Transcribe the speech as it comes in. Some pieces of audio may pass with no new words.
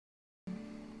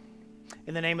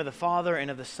In the name of the Father,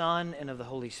 and of the Son, and of the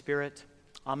Holy Spirit.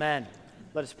 Amen.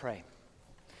 Let us pray.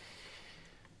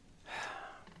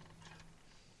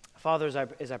 Father,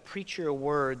 as I preach your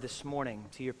word this morning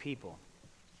to your people,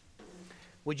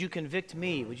 would you convict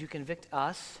me? Would you convict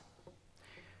us?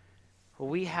 For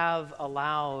we have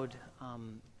allowed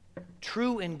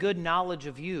true and good knowledge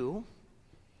of you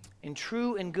and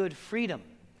true and good freedom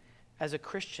as a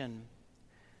Christian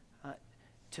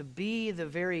to be the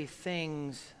very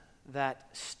things that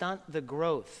stunt the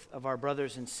growth of our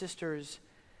brothers and sisters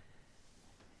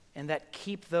and that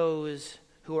keep those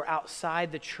who are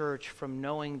outside the church from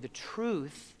knowing the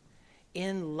truth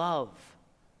in love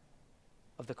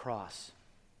of the cross.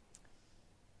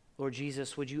 Lord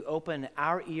Jesus, would you open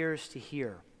our ears to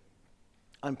hear?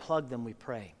 Unplug them, we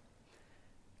pray.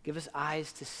 Give us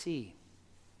eyes to see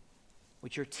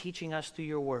what you're teaching us through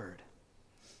your word.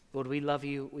 Lord, we love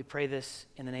you. We pray this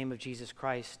in the name of Jesus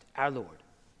Christ, our Lord.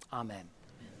 Amen.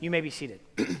 You may be seated.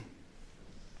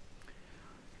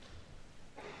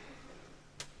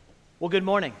 Well, good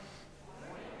morning.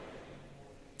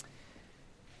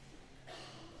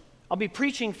 I'll be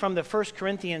preaching from the 1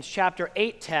 Corinthians chapter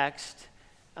 8 text.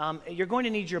 You're going to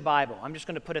need your Bible. I'm just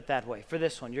going to put it that way for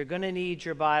this one. You're going to need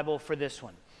your Bible for this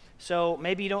one. So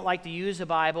maybe you don't like to use a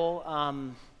Bible.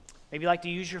 Maybe you like to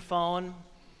use your phone.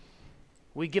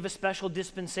 We give a special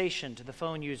dispensation to the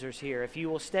phone users here if you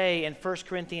will stay in 1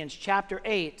 Corinthians chapter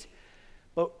 8.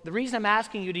 But the reason I'm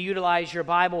asking you to utilize your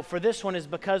Bible for this one is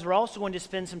because we're also going to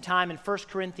spend some time in 1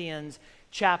 Corinthians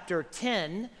chapter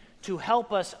 10 to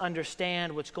help us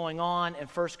understand what's going on in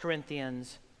 1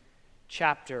 Corinthians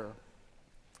chapter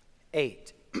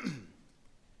 8.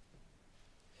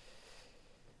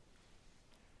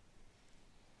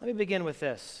 Let me begin with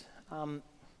this.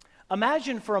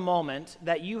 Imagine for a moment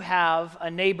that you have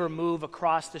a neighbor move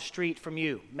across the street from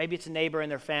you. Maybe it's a neighbor and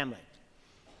their family.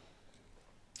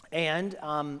 And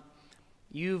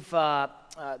you've, the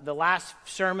last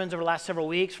sermons over the last several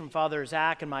weeks from Father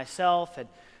Zach and myself, and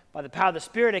by the power of the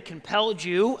Spirit, it compelled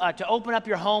you to open up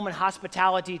your home and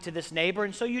hospitality to this neighbor,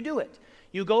 and so you do it.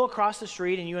 You go across the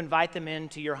street and you invite them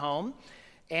into your home.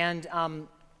 And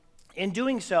in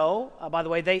doing so, by the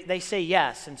way, they say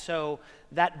yes. And so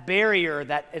that barrier,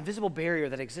 that invisible barrier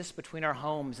that exists between our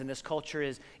homes in this culture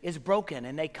is broken.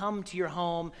 And they come to your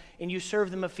home and you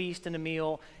serve them a feast and a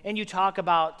meal. And you talk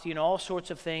about, all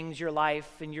sorts of things, your life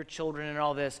and your children and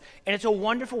all this. And it's a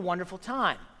wonderful, wonderful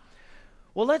time.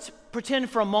 Well, let's pretend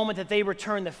for a moment that they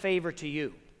return the favor to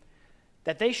you.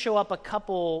 That they show up a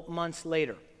couple months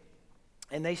later.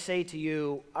 And they say to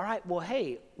you, all right, well,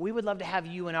 hey, we would love to have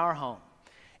you in our home.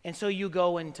 And so you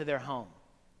go into their home.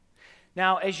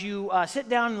 Now, as you sit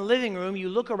down in the living room, you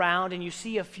look around and you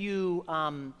see a few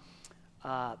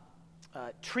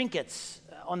trinkets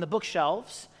on the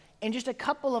bookshelves and just a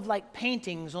couple of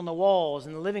paintings on the walls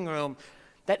in the living room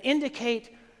that indicate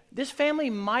this family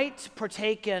might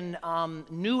partake in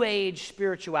New Age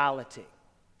spirituality.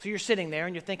 So you're sitting there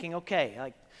and you're thinking,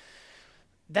 okay,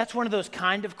 that's one of those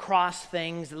kind of cross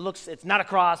things that it's not a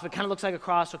cross, but kind of looks like a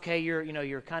cross. Okay,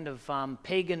 you're kind of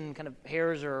pagan kind of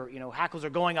hairs or, hackles are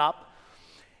going up.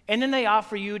 And then they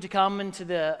offer you to come into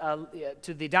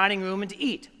the dining room and to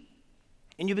eat.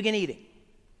 And you begin eating.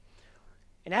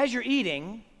 And as you're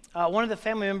eating, one of the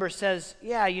family members says,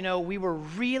 yeah, we were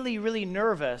really, really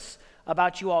nervous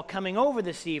about you all coming over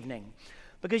this evening.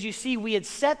 Because you see, we had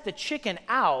set the chicken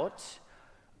out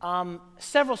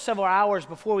several hours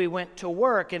before we went to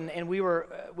work, and we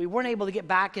weren't able to get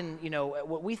back in,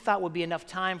 what we thought would be enough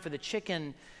time for the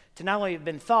chicken to not only have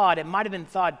been thawed, it might have been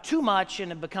thawed too much and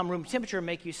have become room temperature and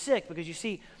make you sick, because you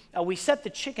see, we set the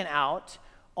chicken out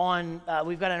on,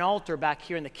 we've got an altar back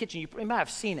here in the kitchen. You might have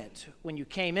seen it when you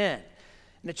came in.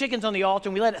 And the chicken's on the altar,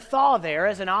 and we let it thaw there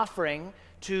as an offering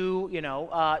to,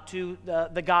 to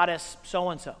the goddess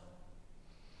so-and-so.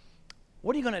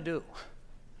 What are you going to do?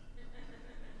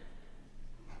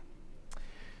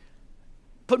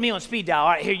 Put me on speed dial. All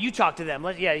right, here, you talk to them.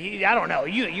 I don't know.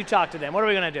 You talk to them. What are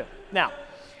we going to do? Now,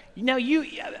 you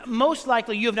most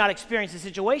likely you have not experienced a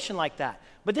situation like that.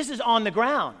 But this is on the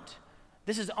ground.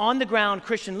 This is on the ground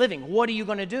Christian living. What are you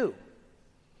going to do?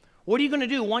 What are you going to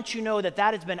do once you know that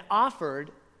has been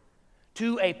offered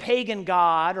to a pagan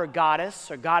god or goddess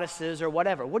or goddesses or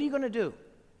whatever? What are you going to do?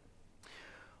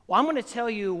 Well, I'm going to tell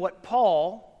you what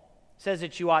Paul says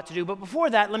that you ought to do. But before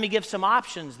that, let me give some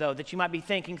options, though, that you might be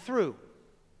thinking through.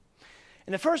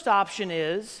 And the first option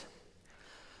is,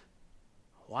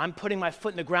 I'm putting my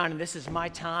foot in the ground and this is my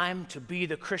time to be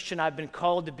the Christian I've been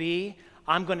called to be.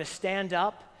 I'm going to stand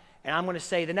up And I'm going to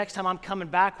say, the next time I'm coming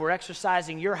back, we're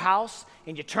exercising your house,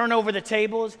 and you turn over the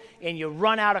tables, and you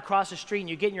run out across the street, and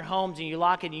you get in your homes, and you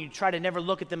lock it, and you try to never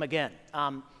look at them again.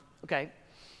 Okay,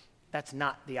 that's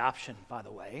not the option, by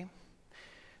the way.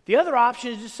 The other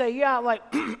option is to say, yeah, like,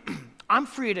 I'm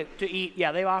free to eat.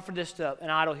 Yeah, they offered this to an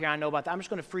idol here. I know about that. I'm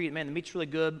just going to free it. Man, the meat's really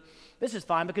good. This is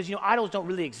fine because, idols don't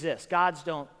really exist. Gods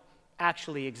don't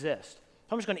actually exist. So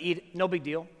I'm just going to eat it. No big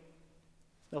deal.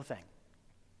 No thing.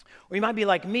 Or you might be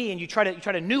like me and you try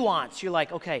to nuance. You're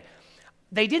like, okay,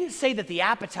 they didn't say that the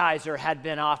appetizer had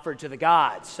been offered to the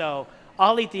gods, so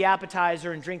I'll eat the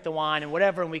appetizer and drink the wine and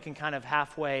whatever, and we can kind of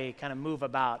halfway kind of move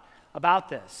about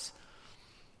this.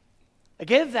 I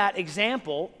give that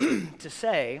example to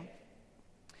say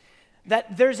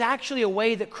that there's actually a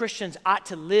way that Christians ought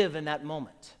to live in that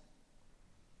moment.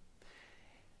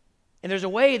 And there's a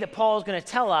way that Paul is going to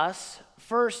tell us,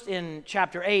 first in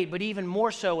chapter 8, but even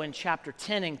more so in chapter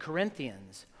 10 in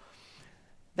Corinthians,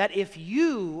 that if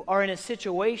you are in a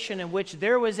situation in which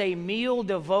there was a meal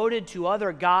devoted to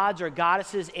other gods or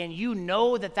goddesses and you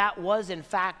know that that was in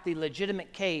fact the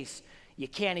legitimate case, you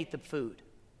can't eat the food.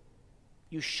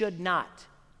 You should not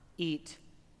eat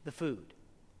the food.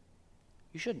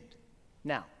 You shouldn't.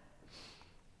 Now,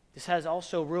 this has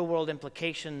also real-world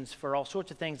implications for all sorts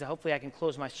of things, and hopefully I can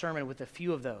close my sermon with a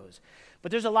few of those.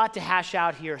 But there's a lot to hash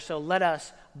out here, so let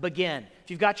us begin.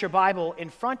 If you've got your Bible in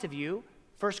front of you,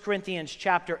 1 Corinthians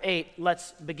chapter 8,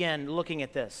 let's begin looking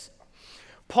at this.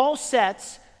 Paul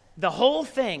sets the whole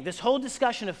thing, this whole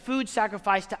discussion of food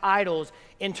sacrificed to idols,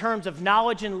 in terms of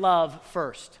knowledge and love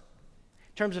first.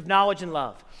 In terms of knowledge and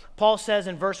love. Paul says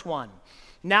in verse 1,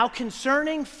 "Now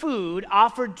concerning food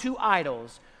offered to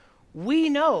idols, we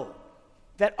know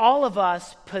that all of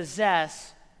us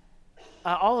possesses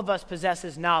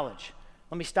knowledge."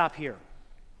 Let me stop here.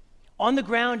 On the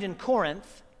ground in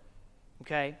Corinth,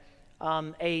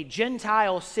 a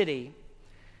Gentile city,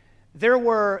 there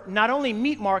were not only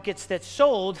meat markets that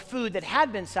sold food that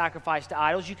had been sacrificed to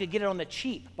idols. You could get it on the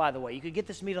cheap, by the way. You could get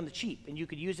this meat on the cheap, and you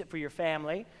could use it for your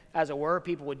family, as it were.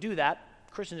 People would do that,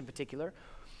 Christians in particular.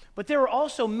 But there were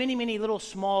also many, many little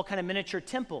small kind of miniature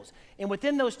temples. And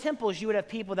within those temples, you would have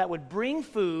people that would bring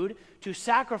food to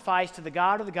sacrifice to the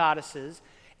god or the goddesses,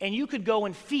 and you could go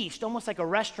and feast, almost like a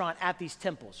restaurant at these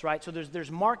temples, right? So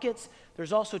there's markets,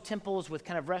 there's also temples with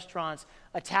kind of restaurants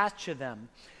attached to them.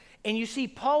 And you see,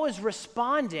 Paul is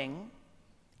responding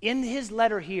in his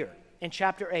letter here in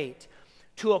chapter 8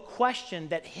 to a question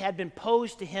that had been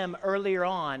posed to him earlier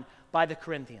on by the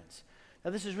Corinthians. Now,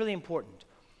 this is really important.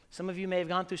 Some of you may have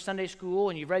gone through Sunday school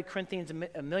and you've read Corinthians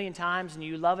a million times and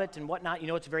you love it and whatnot. You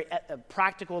know it's a very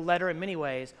practical letter in many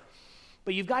ways.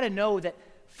 But you've got to know that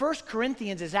 1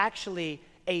 Corinthians is actually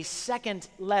a second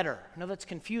letter. I know that's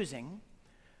confusing.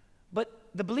 But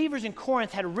the believers in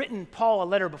Corinth had written Paul a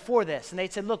letter before this. And they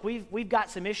said, look, we've got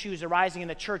some issues arising in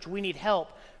the church. We need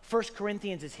help. 1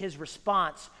 Corinthians is his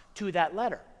response to that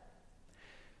letter.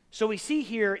 So we see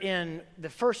here in the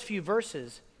first few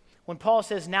verses, when Paul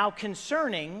says, "Now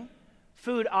concerning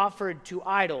food offered to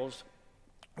idols,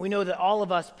 we know that all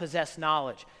of us possess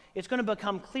knowledge." It's going to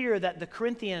become clear that the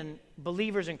Corinthian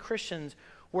believers and Christians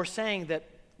were saying that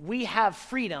we have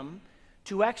freedom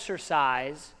to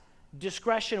exercise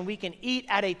discretion. We can eat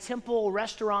at a temple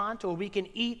restaurant, or we can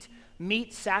eat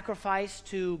meat sacrificed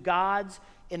to gods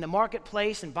in the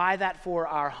marketplace and buy that for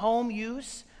our home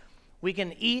use. We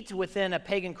can eat within a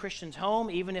pagan Christian's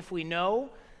home, even if we know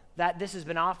that this has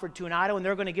been offered to an idol, and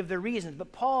they're going to give their reasons.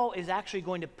 But Paul is actually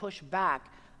going to push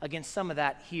back against some of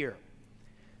that here.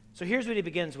 So here's what he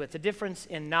begins with, the difference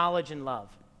in knowledge and love.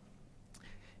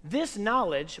 This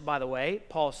knowledge, by the way,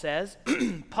 Paul says,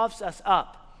 puffs us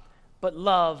up, but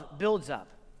love builds up.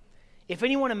 If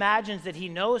anyone imagines that he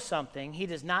knows something, he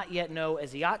does not yet know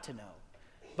as he ought to know.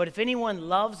 But if anyone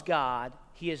loves God,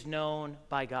 he is known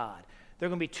by God. There are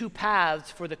going to be two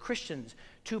paths for the Christians,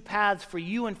 two paths for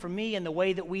you and for me in the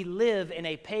way that we live in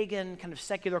a pagan kind of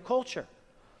secular culture.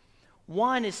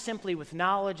 One is simply with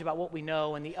knowledge about what we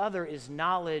know, and the other is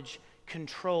knowledge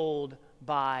controlled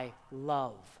by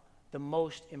love, the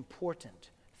most important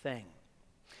thing.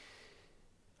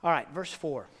 All right, verse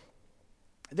 4.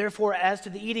 "Therefore, as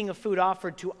to the eating of food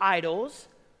offered to idols,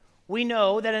 we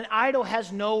know that an idol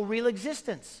has no real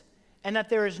existence, and that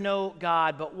there is no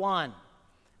God but one.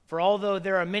 For although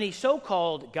there are many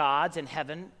so-called gods in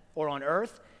heaven or on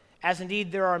earth, as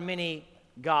indeed there are many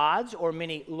gods or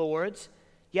many lords,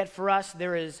 yet for us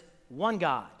there is one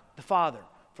God, the Father,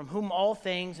 from whom all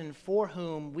things and for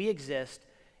whom we exist,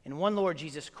 and one Lord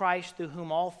Jesus Christ, through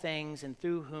whom all things and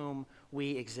through whom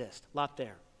we exist." A lot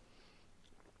there.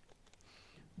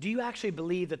 Do you actually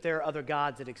believe that there are other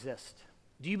gods that exist?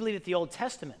 Do you believe that the Old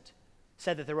Testament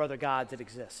said that there are other gods that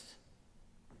exist?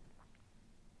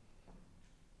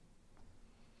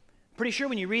 Pretty sure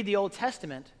when you read the Old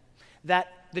Testament that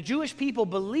the Jewish people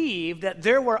believed that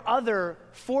there were other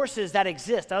forces that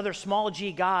exist, other small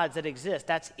g gods that exist.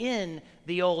 That's in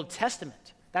the Old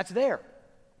Testament. That's there.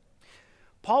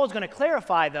 Paul is going to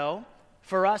clarify, though,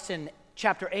 for us in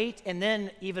chapter 8, and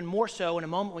then even more so in a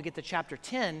moment when we get to chapter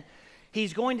 10,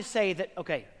 he's going to say that,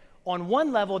 okay, on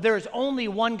one level, there is only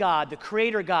one God, the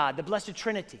Creator God, the Blessed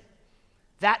Trinity.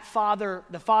 That Father,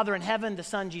 the Father in heaven, the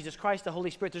Son, Jesus Christ, the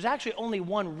Holy Spirit. There's actually only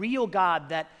one real God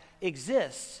that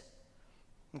exists,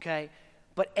 okay?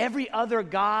 But every other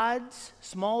gods,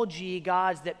 small g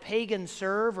gods that pagans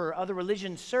serve or other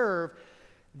religions serve,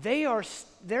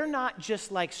 they're not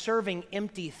just like serving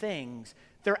empty things.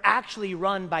 They're actually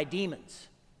run by demons.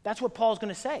 That's what Paul's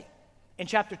going to say in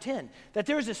chapter 10, that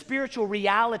there's a spiritual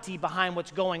reality behind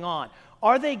what's going on.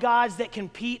 Are they gods that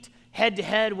compete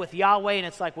head-to-head with Yahweh, and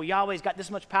it's like, well, Yahweh's got this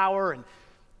much power, and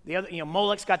the other,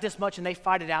 Molech's got this much, and they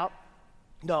fight it out?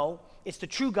 No, it's the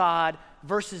true God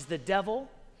versus the devil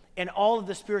and all of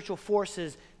the spiritual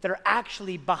forces that are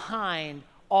actually behind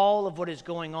all of what is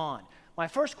going on. My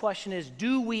first question is,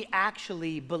 do we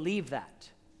actually believe that?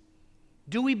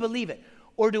 Do we believe it?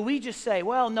 Or do we just say,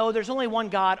 well, no, there's only one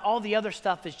God, all the other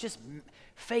stuff is just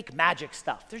fake magic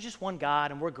stuff. There's just one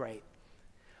God, and we're great.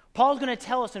 Paul's going to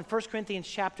tell us in 1 Corinthians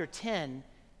chapter 10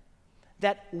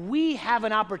 that we have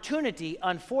an opportunity,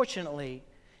 unfortunately,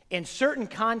 in certain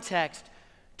contexts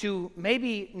to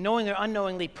maybe knowingly or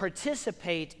unknowingly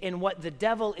participate in what the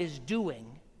devil is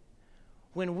doing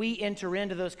when we enter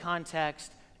into those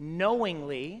contexts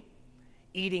knowingly,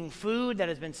 eating food that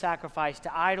has been sacrificed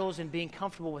to idols and being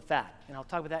comfortable with that. And I'll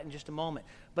talk about that in just a moment.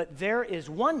 But there is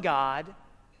one God,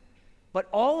 but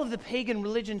all of the pagan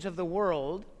religions of the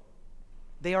world,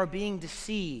 they are being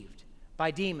deceived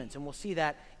by demons. And we'll see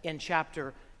that in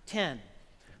chapter 10.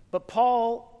 But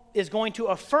Paul is going to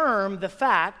affirm the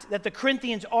fact that the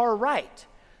Corinthians are right.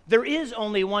 There is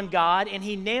only one God, and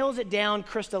he nails it down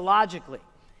Christologically.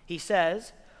 He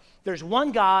says, there's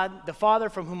one God, the Father,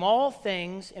 from whom all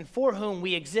things and for whom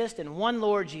we exist, and one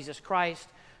Lord, Jesus Christ,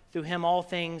 through him all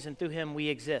things and through him we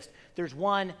exist. There's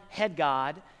one head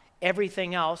God.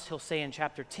 Everything else, he'll say in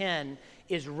chapter 10,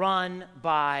 is run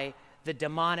by the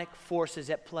demonic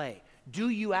forces at play. Do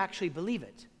you actually believe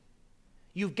it?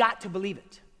 You've got to believe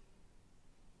it.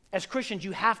 As Christians,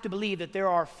 you have to believe that there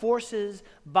are forces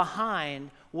behind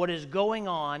what is going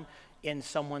on in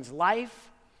someone's life,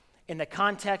 in the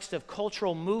context of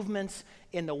cultural movements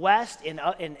in the West, and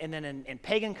then in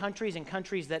pagan countries and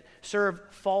countries that serve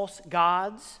false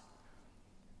gods.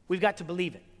 We've got to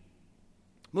believe it.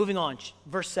 Moving on,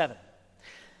 verse 7.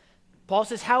 Paul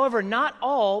says, however, not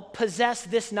all possess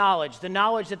this knowledge, the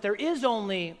knowledge that there is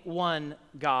only one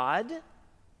God,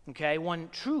 okay, one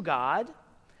true God,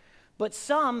 but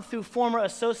some, through former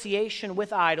association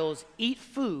with idols, eat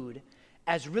food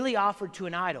as really offered to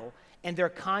an idol, and their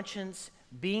conscience,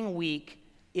 being weak,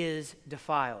 is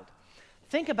defiled.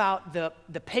 Think about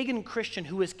the pagan Christian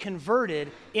who is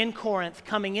converted in Corinth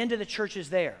coming into the churches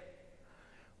there.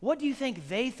 What do you think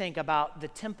they think about the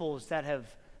temples that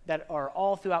are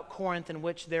all throughout Corinth, in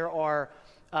which there are,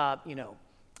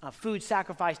 food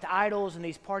sacrificed to idols and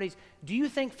these parties? Do you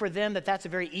think for them that that's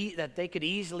that they could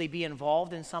easily be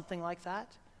involved in something like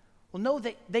that? Well, no,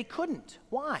 they couldn't.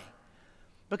 Why?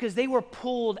 Because they were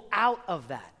pulled out of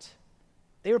that.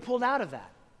 They were pulled out of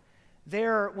that.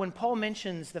 When Paul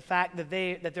mentions the fact that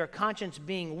their conscience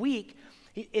being weak,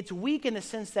 it's weak in the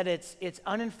sense that it's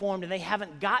uninformed and they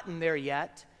haven't gotten there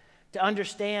yet to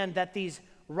understand that these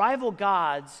rival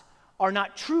gods are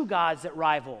not true gods that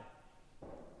rival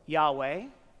Yahweh,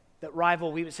 that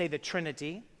rival, we would say, the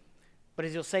Trinity. But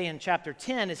as he'll say in chapter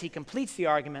 10, as he completes the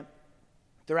argument,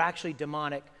 they're actually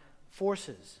demonic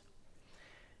forces.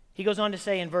 He goes on to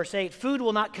say in verse 8, food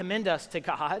will not commend us to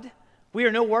God. We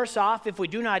are no worse off if we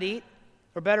do not eat,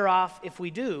 or better off if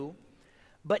we do.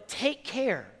 But take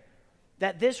care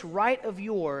that this right of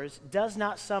yours does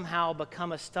not somehow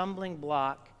become a stumbling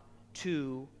block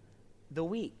to the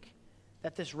weak.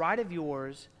 That this right of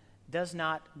yours does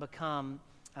not become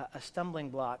a stumbling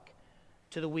block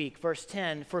to the weak. Verse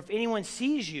 10, for if anyone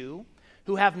sees you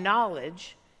who have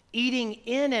knowledge eating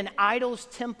in an idol's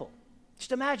temple,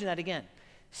 just imagine that again,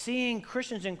 seeing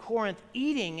Christians in Corinth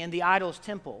eating in the idol's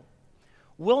temple,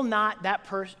 will not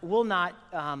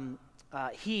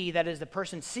he, that is the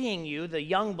person seeing you, the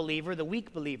young believer, the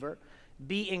weak believer,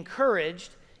 be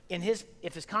encouraged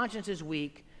if his conscience is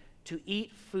weak, to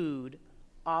eat food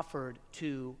offered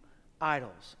to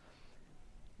idols?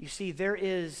 You see, there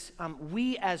is,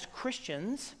 we as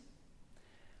Christians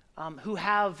who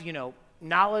have,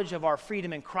 knowledge of our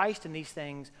freedom in Christ and these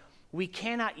things, we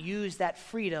cannot use that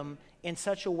freedom in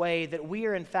such a way that we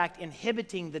are in fact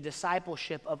inhibiting the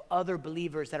discipleship of other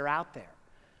believers that are out there.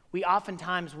 We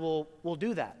oftentimes will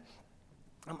do that.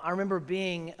 I remember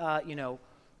being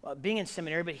in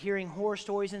seminary, but hearing horror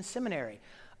stories in seminary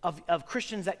of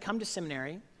Christians that come to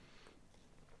seminary,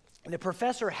 and the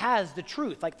professor has the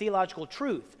truth, like theological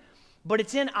truth, but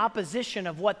it's in opposition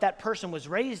of what that person was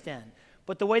raised in.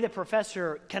 But the way the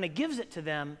professor kind of gives it to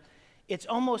them, it's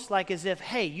almost like as if,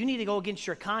 hey, you need to go against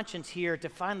your conscience here to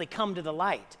finally come to the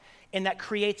light. And that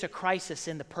creates a crisis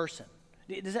in the person.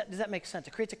 Does that make sense?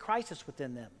 It creates a crisis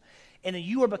within them. And then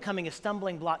you are becoming a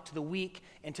stumbling block to the weak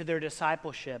and to their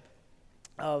discipleship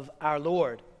of our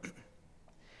Lord.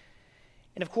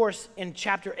 And of course, in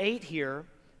chapter 8 here,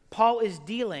 Paul is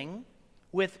dealing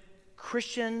with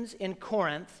Christians in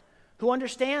Corinth who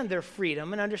understand their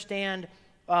freedom and understand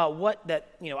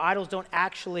idols don't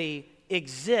actually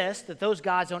exist, that those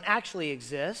gods don't actually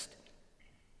exist.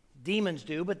 Demons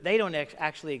do, but they don't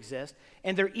actually exist.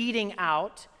 And they're eating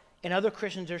out, and other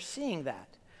Christians are seeing that.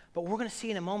 But we're going to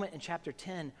see in a moment in chapter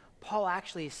 10, Paul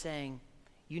actually is saying,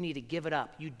 you need to give it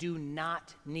up. You do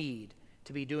not need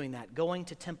to be doing that. Going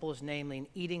to temples, namely, and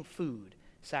eating food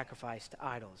sacrificed to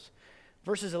idols.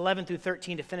 Verses 11 through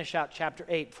 13 to finish out chapter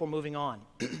 8 before moving on.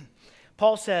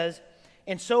 Paul says,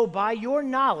 and so by your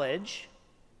knowledge,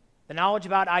 the knowledge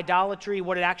about idolatry,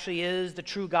 what it actually is, the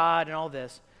true God and all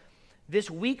this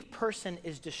weak person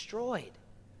is destroyed,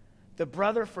 the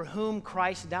brother for whom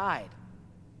Christ died,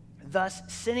 thus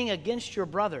sinning against your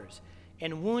brothers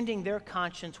and wounding their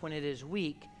conscience when it is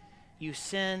weak, you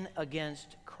sin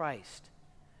against Christ.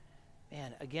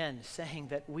 Man, again, saying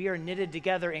that we are knitted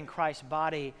together in Christ's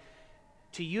body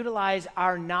to utilize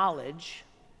our knowledge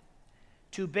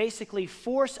to basically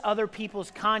force other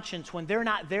people's conscience when they're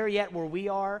not there yet where we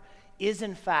are, is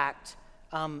in fact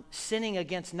sinning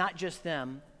against not just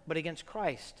them, but against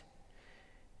Christ.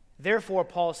 Therefore,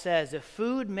 Paul says, if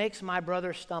food makes my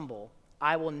brother stumble,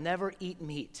 I will never eat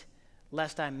meat,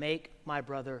 lest I make my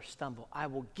brother stumble. I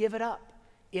will give it up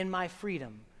in my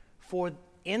freedom,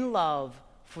 in love,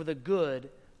 for the good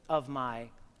of my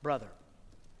brother.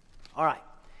 All right,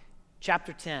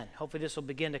 chapter 10. Hopefully this will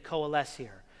begin to coalesce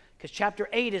here. Because chapter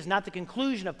 8 is not the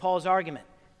conclusion of Paul's argument.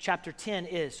 Chapter 10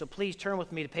 is. So please turn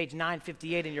with me to page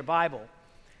 958 in your Bible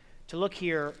to look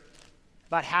here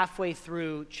about halfway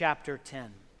through chapter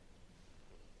 10.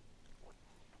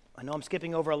 I know I'm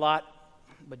skipping over a lot,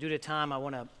 but due to time, I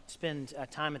want to spend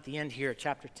time at the end here at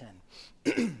chapter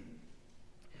 10.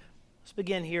 Let's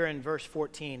begin here in verse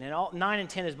 14. And 9 and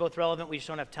 10 is both relevant. We just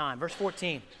don't have time. Verse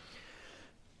 14.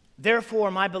 Therefore,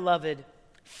 my beloved,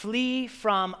 flee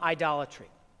from idolatry.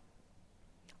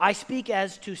 I speak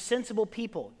as to sensible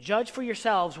people. Judge for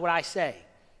yourselves what I say.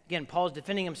 Again, Paul's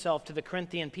defending himself to the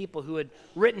Corinthian people who had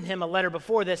written him a letter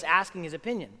before this asking his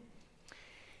opinion.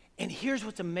 And here's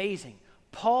what's amazing.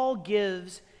 Paul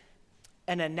gives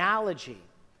an analogy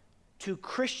to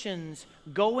Christians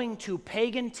going to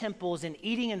pagan temples and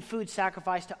eating in food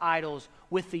sacrificed to idols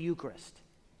with the Eucharist.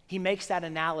 He makes that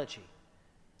analogy.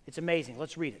 It's amazing.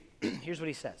 Let's read it. Here's what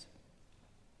he says.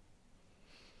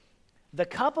 The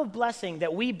cup of blessing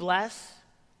that we bless,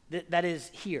 that is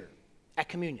here at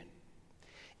communion,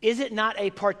 is it not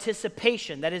a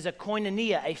participation, that is a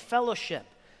koinonia, a fellowship,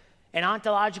 an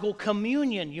ontological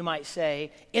communion, you might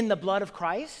say, in the blood of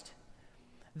Christ?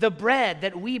 The bread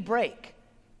that we break,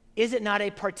 is it not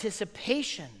a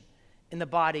participation in the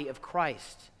body of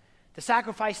Christ? The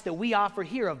sacrifice that we offer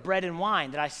here of bread and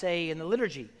wine that I say in the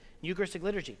liturgy, Eucharistic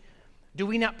liturgy, do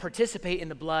we not participate in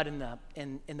the blood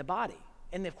and in the body?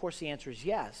 And of course the answer is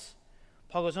yes.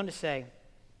 Paul goes on to say,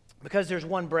 because there's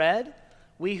one bread,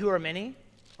 we who are many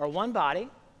are one body,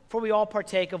 for we all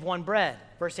partake of one bread.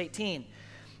 Verse 18,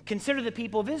 consider the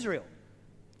people of Israel.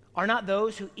 Are not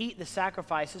those who eat the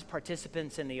sacrifices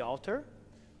participants in the altar?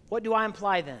 What do I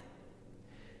imply then?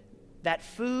 That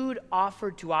food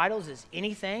offered to idols is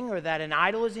anything, or that an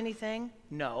idol is anything?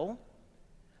 No.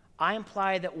 I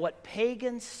imply that what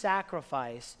pagans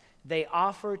sacrifice, they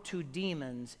offer to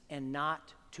demons and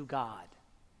not to God.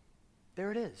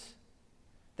 There it is.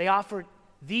 They offer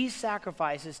these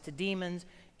sacrifices to demons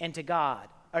and to God,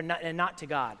 and not to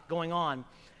God. Going on,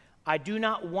 I do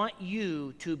not want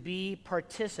you to be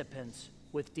participants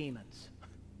with demons.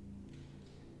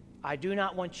 I do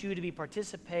not want you to be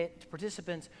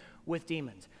participants with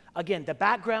demons. Again, the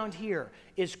background here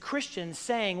is Christians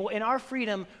saying, well, in our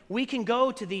freedom, we can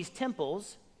go to these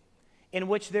temples in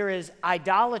which there is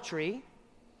idolatry,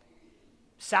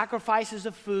 sacrifices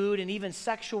of food, and even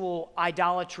sexual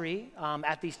idolatry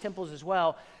at these temples as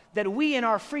well. that we in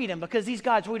our freedom, because these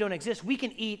gods really don't exist, we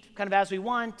can eat kind of as we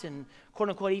want and quote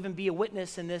unquote even be a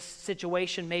witness in this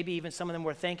situation. Maybe even some of them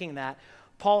were thinking that.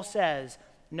 Paul says,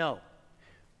 no.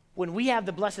 When we have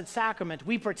the Blessed Sacrament,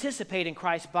 we participate in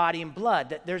Christ's body and blood.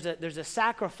 That there's a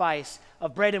sacrifice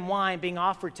of bread and wine being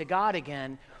offered to God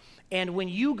again. And when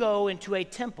you go into a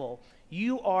temple,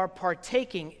 you are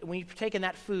partaking, when you partake in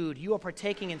that food, you are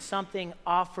partaking in something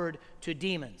offered to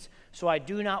demons. So I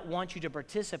do not want you to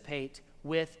participate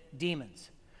with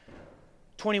demons.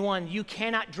 21, you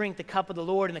cannot drink the cup of the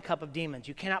Lord and the cup of demons.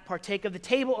 You cannot partake of the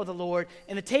table of the Lord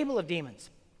and the table of demons.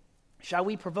 Shall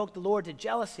we provoke the Lord to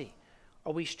jealousy?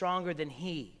 Are we stronger than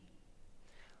he?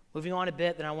 Moving on a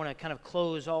bit, then I want to kind of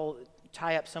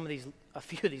tie up a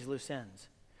few of these loose ends.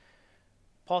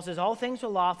 Paul says, all things are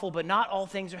lawful, but not all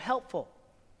things are helpful.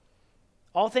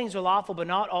 All things are lawful, but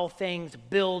not all things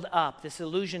build up. This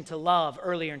allusion to love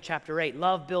earlier in chapter 8.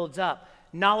 Love builds up.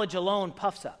 Knowledge alone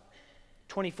puffs up.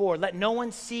 24, let no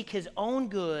one seek his own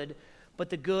good, but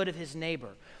the good of his neighbor.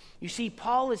 You see,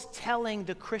 Paul is telling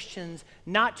the Christians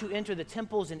not to enter the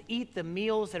temples and eat the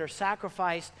meals that are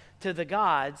sacrificed to the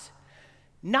gods,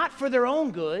 not for their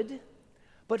own good,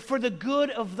 but for the good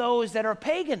of those that are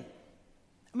pagan.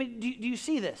 I mean, do you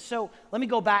see this? So let me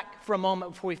go back for a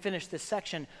moment before we finish this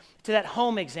section to that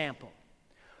home example.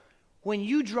 When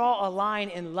you draw a line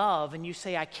in love and you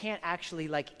say, I can't actually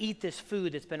eat this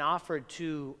food that's been offered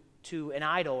to an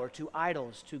idol or to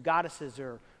idols, to goddesses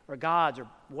or gods or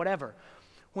whatever.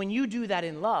 When you do that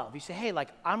in love, you say, hey,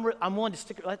 I'm willing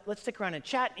to let's stick around and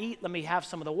chat, eat, let me have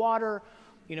some of the water.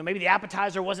 Maybe the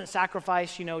appetizer wasn't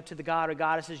sacrificed, to the god or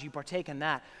goddesses, you partake in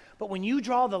that. But when you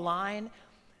draw the line,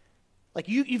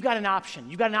 you've got an option.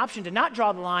 You've got an option to not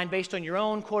draw the line based on your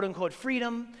own quote-unquote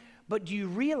freedom, but do you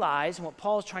realize, and what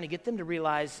Paul is trying to get them to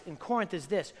realize in Corinth is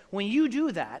this, when you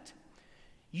do that,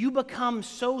 you become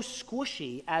so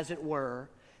squishy, as it were,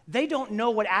 they don't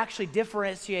know what actually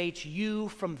differentiates you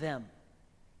from them.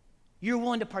 You're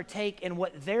willing to partake in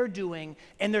what they're doing,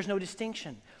 and there's no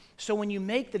distinction. So when you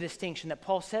make the distinction that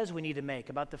Paul says we need to make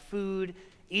about the food,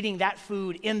 eating that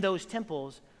food in those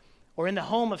temples, or in the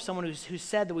home of someone who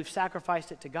said that we've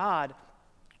sacrificed it to God,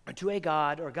 or to a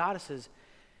god or goddesses,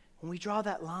 when we draw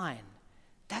that line,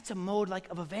 that's a mode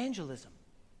of evangelism.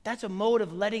 That's a mode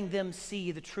of letting them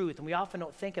see the truth, and we often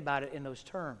don't think about it in those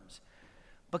terms,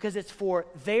 because it's for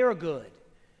their good,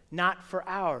 not for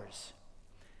ours.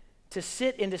 To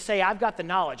sit and to say, I've got the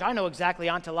knowledge. I know exactly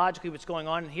ontologically what's going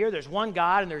on here. There's one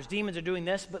God, and there's demons are doing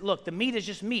this, but look, the meat is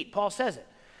just meat. Paul says it.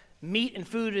 Meat and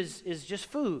food is just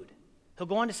food. He'll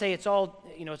go on to say it's all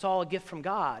a gift from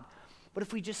God. But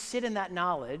if we just sit in that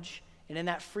knowledge and in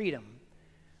that freedom,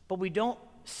 but we don't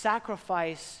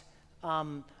sacrifice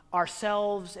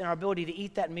ourselves and our ability to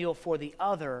eat that meal for the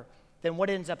other, then what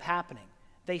ends up happening?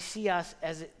 They see us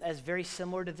as very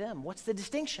similar to them. What's the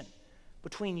distinction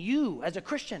between you as a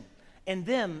Christian and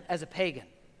them as a pagan?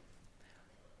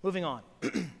 Moving on.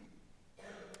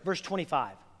 Verse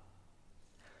 25.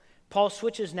 Paul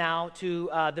switches now to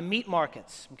the meat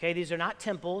markets. Okay, these are not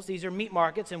temples. These are meat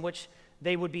markets in which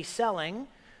they would be selling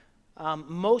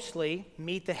mostly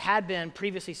meat that had been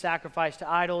previously sacrificed to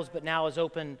idols, but now is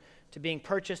open to being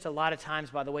purchased. A lot of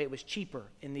times, by the way, it was cheaper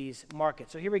in these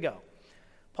markets. So here we go.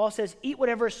 Paul says, eat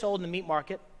whatever is sold in the meat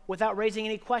market without raising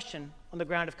any question on the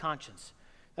ground of conscience.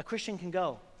 A Christian can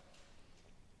go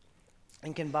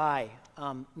and can buy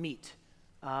meat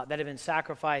that have been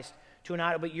sacrificed to an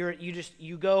idol, but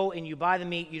you go and you buy the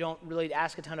meat. You don't really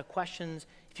ask a ton of questions.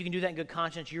 If you can do that in good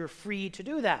conscience, you're free to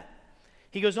do that.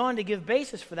 He goes on to give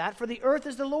basis for that. For the earth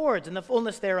is the Lord's and the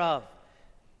fullness thereof.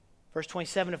 Verse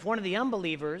 27, if one of the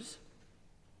unbelievers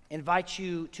invites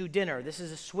you to dinner, this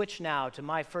is a switch now to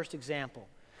my first example.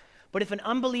 But if an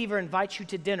unbeliever invites you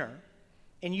to dinner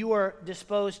and you are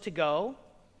disposed to go,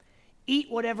 eat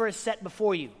whatever is set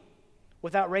before you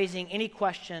without raising any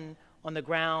question on the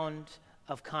ground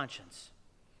of conscience.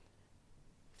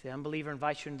 If the unbeliever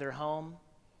invites you into their home,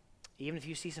 even if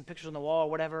you see some pictures on the wall or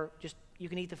whatever, you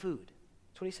can eat the food.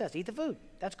 That's what he says. Eat the food.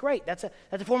 That's great. That's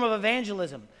a form of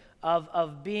evangelism,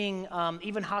 of being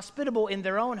even hospitable in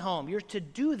their own home. You're to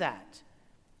do that.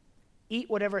 Eat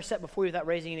whatever is set before you without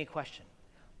raising any question.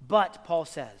 But, Paul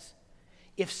says,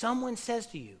 if someone says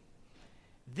to you,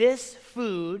 this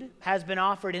food has been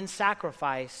offered in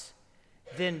sacrifice,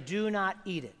 then do not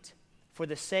eat it for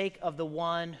the sake of the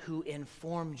one who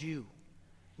informed you.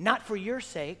 Not for your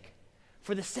sake,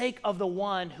 for the sake of the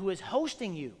one who is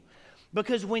hosting you.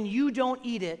 Because when you don't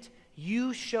eat it,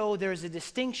 you show there's a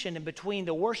distinction in between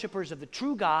the worshipers of the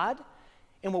true God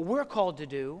and what we're called to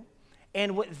do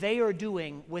and what they are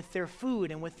doing with their food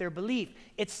and with their belief.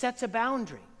 It sets a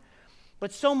boundary.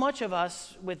 But so much of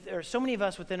us, or so many of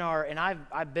us within our, and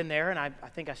I've been there, and I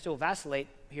think I still vacillate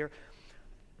here.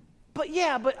 But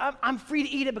I'm free to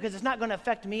eat it because it's not going to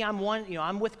affect me. I'm one,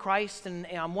 I'm with Christ and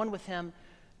I'm one with Him.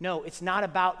 No, it's not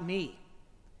about me.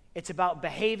 It's about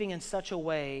behaving in such a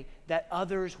way that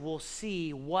others will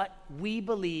see what we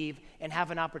believe and have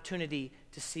an opportunity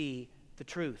to see the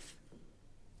truth,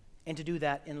 and to do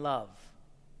that in love.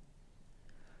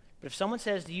 But if someone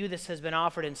says to you, this has been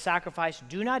offered in sacrifice,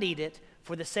 do not eat it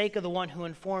for the sake of the one who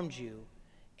informed you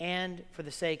and for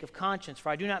the sake of conscience. For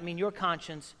I do not mean your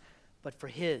conscience, but for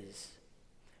his.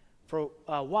 For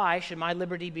why should my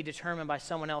liberty be determined by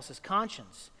someone else's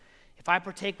conscience? If I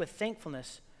partake with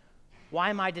thankfulness, why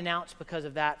am I denounced because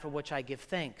of that for which I give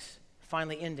thanks?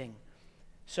 Finally ending.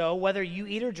 So whether you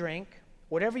eat or drink,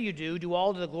 whatever you do, do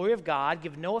all to the glory of God.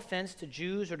 Give no offense to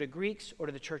Jews or to Greeks or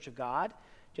to the church of God,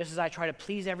 just as I try to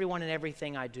please everyone in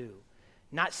everything I do,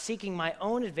 not seeking my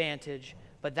own advantage,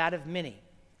 but that of many,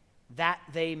 that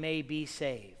they may be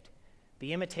saved.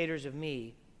 Be imitators of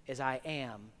me as I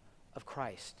am of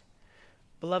Christ.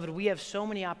 Beloved, we have so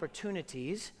many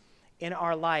opportunities in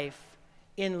our life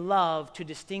in love to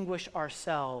distinguish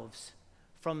ourselves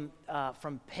from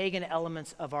pagan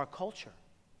elements of our culture.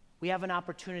 We have an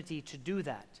opportunity to do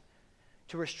that,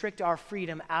 to restrict our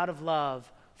freedom out of love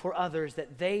for others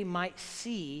that they might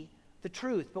see the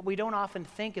truth, but we don't often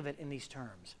think of it in these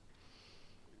terms.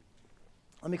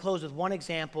 Let me close with one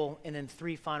example and then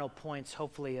 3 final points,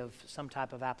 hopefully, of some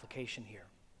type of application here.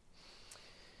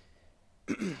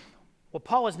 What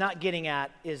Paul is not getting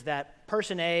at is that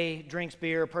person A drinks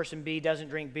beer, person B doesn't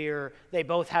drink beer. They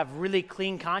both have really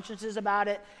clean consciences about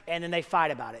it, and then they fight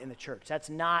about it in the church. That's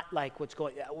not like what's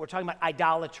going on. We're talking about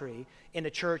idolatry in the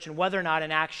church and whether or not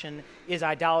an action is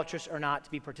idolatrous or not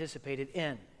to be participated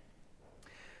in.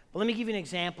 But let me give you an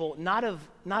example, not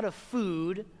of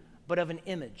food, but of an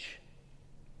image.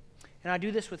 And I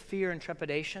do this with fear and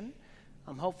trepidation.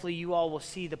 Hopefully you all will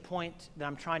see the point that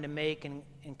I'm trying to make in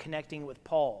connecting with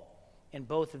Paul in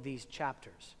both of these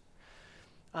chapters.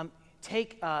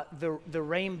 Take the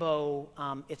rainbow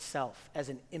itself as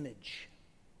an image.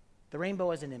 The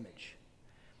rainbow as an image.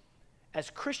 As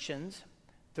Christians,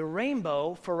 the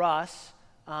rainbow for us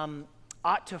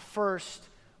ought to first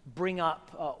bring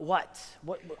up what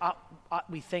ought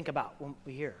we think about when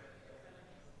we hear?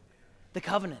 The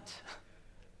covenant.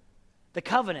 The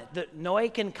covenant, the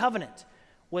Noachian covenant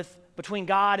between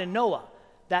God and Noah.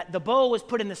 That the bow was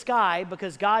put in the sky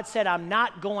because God said, I'm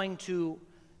not going to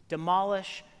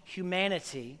demolish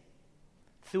humanity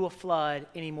through a flood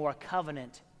anymore, a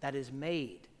covenant that is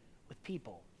made with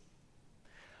people.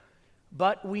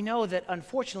 But we know that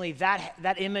unfortunately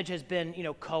that image has been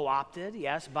co-opted,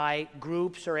 yes, by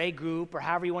groups or a group or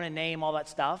however you want to name all that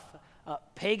stuff,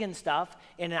 pagan stuff,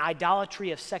 in an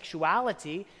idolatry of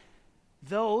sexuality.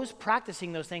 Those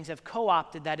practicing those things have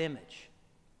co-opted that image.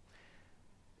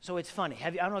 So it's funny.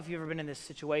 I don't know if you've ever been in this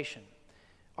situation.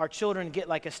 Our children get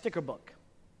like a sticker book,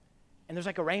 and there's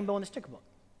like a rainbow in the sticker book.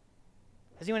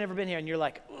 Has anyone ever been here and you're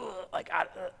like,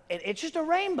 it's just a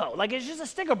rainbow. Like, it's just a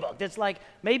sticker book. That's like,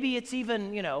 maybe it's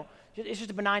even, it's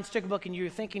just a benign sticker book, and you're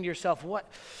thinking to yourself, what?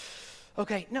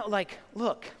 Okay, no, like,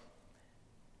 look,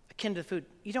 akin to food.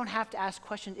 You don't have to ask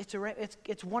questions.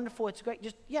 It's wonderful. It's great.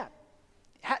 Just,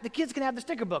 the kids can have the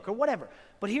sticker book or whatever.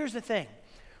 But here's the thing.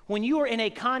 When you are in a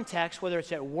context, whether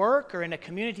it's at work or in a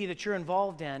community that you're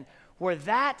involved in, where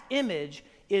that image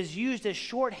is used as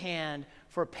shorthand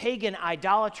for pagan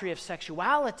idolatry of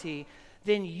sexuality,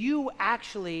 then you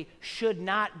actually should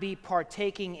not be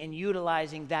partaking in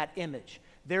utilizing that image.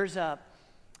 There's a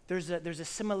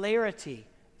similarity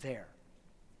there.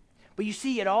 But you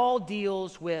see, it all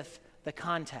deals with the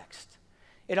context.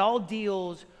 It all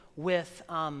deals with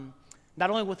not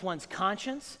only with one's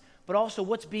conscience, but also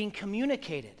what's being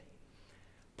communicated.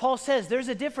 Paul says there's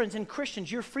a difference in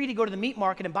Christians. You're free to go to the meat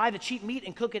market and buy the cheap meat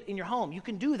and cook it in your home. You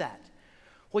can do that.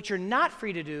 What you're not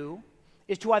free to do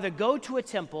is to either go to a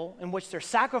temple in which they're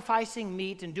sacrificing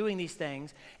meat and doing these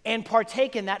things and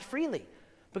partake in that freely,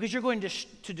 because you're going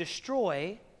to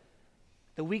destroy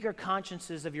the weaker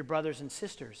consciences of your brothers and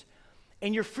sisters.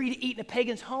 And you're free to eat in a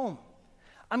pagan's home.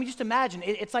 I mean, just imagine.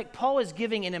 It's like Paul is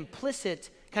giving an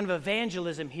implicit kind of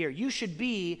evangelism here. You should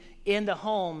be in the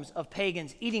homes of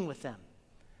pagans, eating with them.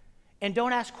 And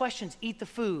don't ask questions, eat the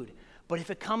food. But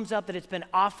if it comes up that it's been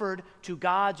offered to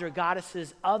gods or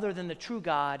goddesses other than the true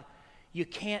God, you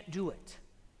can't do it.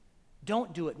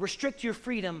 Don't do it. Restrict your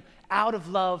freedom out of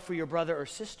love for your brother or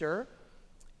sister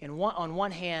on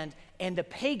one hand, and the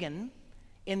pagan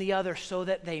in the other, so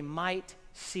that they might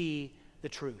see the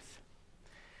truth.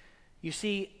 You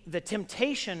see, the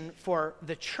temptation for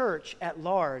the church at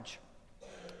large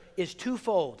is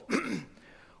twofold.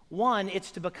 One,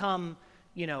 it's to become,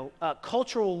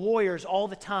 cultural warriors all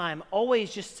the time,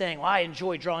 always just saying, well, I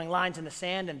enjoy drawing lines in the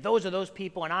sand, and those are those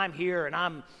people, and I'm here, and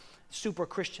I'm super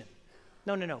Christian.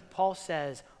 No. Paul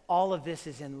says all of this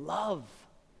is in love.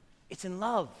 It's in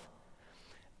love.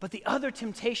 But the other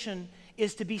temptation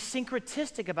is to be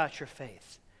syncretistic about your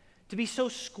faith, to be so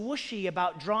squishy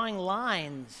about drawing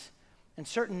lines and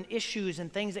certain issues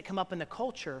and things that come up in the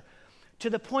culture, to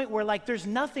the point where there's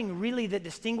nothing really that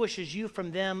distinguishes you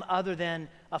from them other than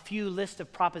a few list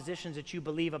of propositions that you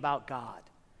believe about God.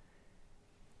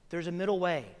 There's a middle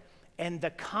way, and the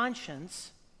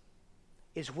conscience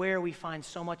is where we find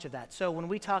so much of that. So when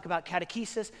we talk about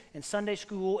catechesis and Sunday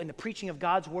school and the preaching of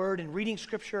God's word and reading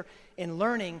scripture and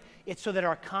learning, it's so that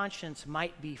our conscience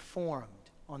might be formed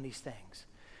on these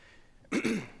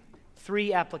things.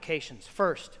 3 applications.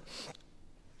 First,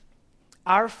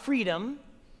 our freedom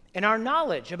and our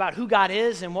knowledge about who God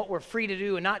is and what we're free to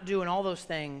do and not do and all those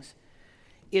things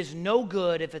is no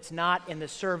good if it's not in the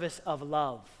service of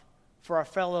love for our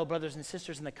fellow brothers and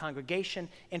sisters in the congregation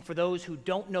and for those who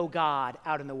don't know God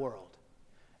out in the world.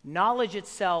 Knowledge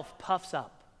itself puffs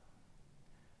up.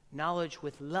 Knowledge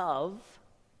with love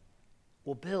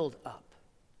will build up.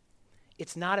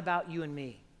 It's not about you and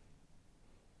me.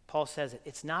 Paul says it.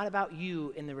 It's not about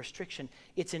you in the restriction.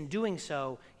 It's in doing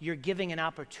so, you're giving an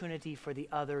opportunity for the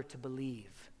other to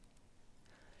believe.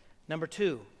 Number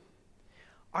 2,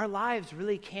 our lives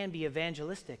really can be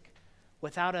evangelistic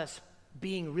without us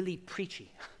being really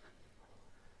preachy.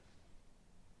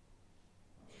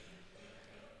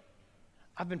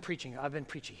 I've been preachy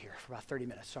here for about 30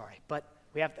 minutes, sorry. But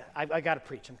I got to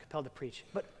preach. I'm compelled to preach.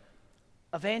 But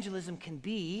evangelism can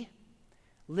be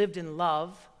lived in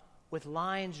love with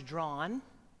lines drawn,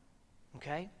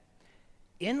 okay,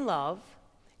 in love,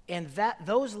 and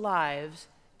those lives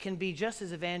can be just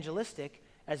as evangelistic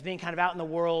as being kind of out in the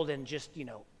world and just,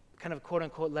 kind of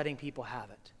quote-unquote letting people have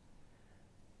it.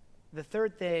 The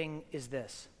third thing is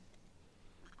this.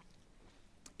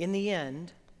 In the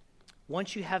end,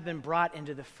 once you have been brought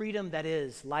into the freedom that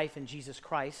is life in Jesus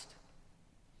Christ,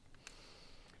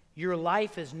 your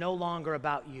life is no longer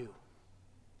about you.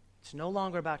 It's no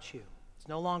longer about you. It's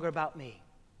no longer about me.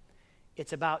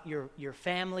 It's about your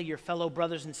family, your fellow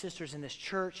brothers and sisters in this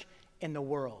church, in the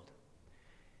world.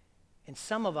 And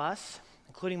some of us,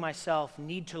 including myself,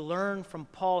 need to learn from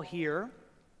Paul here.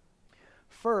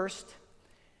 First,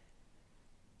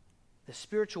 the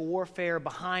spiritual warfare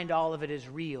behind all of it is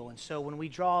real. And so when we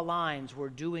draw lines, we're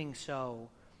doing so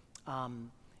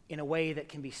in a way that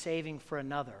can be saving for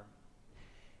another.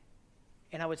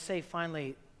 And I would say,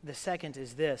 finally, the second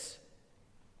is this.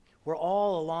 We're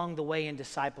all along the way in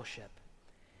discipleship.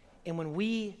 And when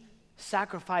we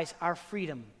sacrifice our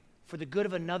freedom for the good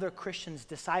of another Christian's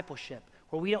discipleship,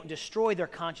 where we don't destroy their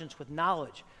conscience with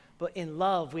knowledge, but in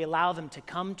love we allow them to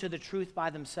come to the truth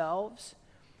by themselves,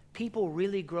 people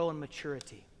really grow in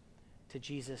maturity to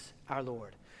Jesus our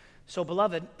Lord. So,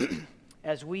 beloved,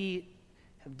 as we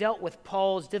have dealt with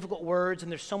Paul's difficult words,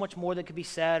 and there's so much more that could be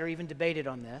said or even debated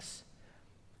on this,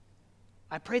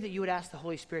 I pray that you would ask the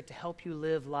Holy Spirit to help you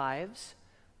live lives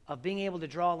of being able to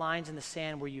draw lines in the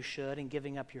sand where you should and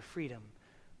giving up your freedom,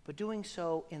 but doing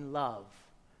so in love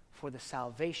for the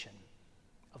salvation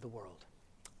of the world.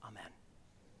 Amen.